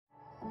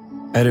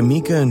At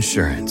Amica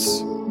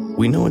Insurance,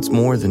 we know it's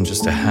more than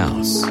just a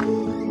house.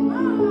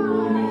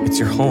 It's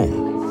your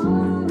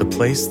home, the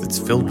place that's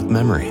filled with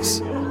memories.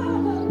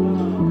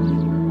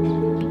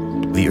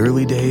 The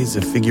early days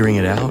of figuring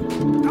it out,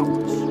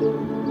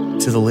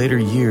 to the later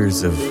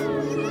years of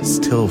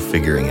still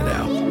figuring it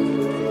out.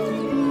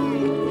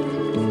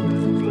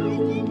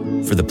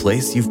 For the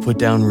place you've put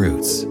down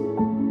roots,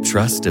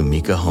 trust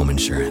Amica Home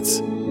Insurance.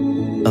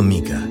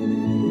 Amica,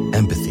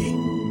 empathy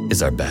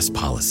is our best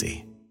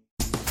policy.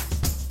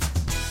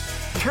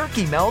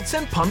 Turkey melts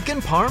and pumpkin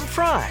parm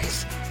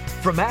fries.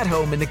 From at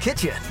home in the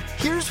kitchen,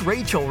 here's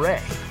Rachel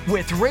Ray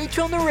with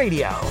Rachel on the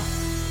Radio.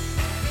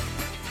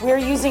 We're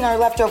using our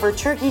leftover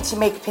turkey to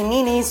make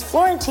paninis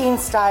Florentine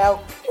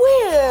style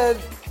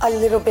with a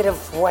little bit of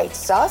white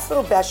sauce, a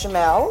little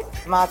bechamel,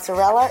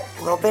 mozzarella,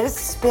 a little bit of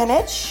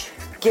spinach.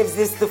 Gives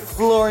this the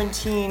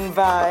Florentine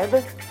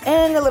vibe,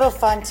 and a little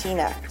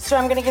fontina. So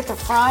I'm gonna get the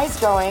fries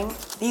going.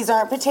 These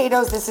aren't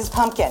potatoes, this is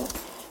pumpkin.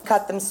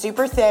 Cut them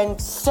super thin,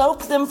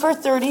 soak them for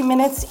 30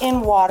 minutes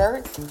in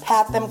water,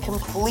 pat them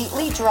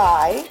completely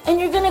dry, and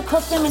you're gonna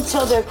cook them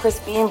until they're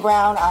crispy and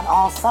brown on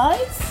all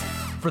sides.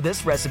 For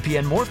this recipe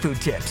and more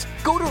food tips,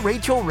 go to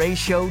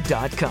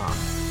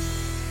RachelRayShow.com.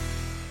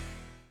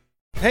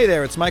 Hey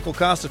there, it's Michael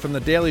Costa from The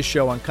Daily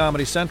Show on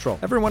Comedy Central.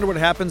 Ever wonder what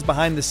happens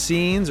behind the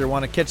scenes or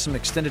want to catch some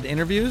extended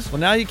interviews?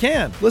 Well, now you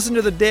can. Listen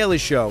to The Daily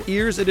Show,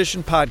 Ears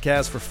Edition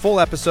podcast for full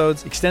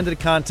episodes, extended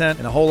content,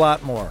 and a whole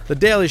lot more. The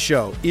Daily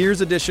Show, Ears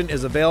Edition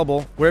is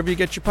available wherever you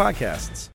get your podcasts.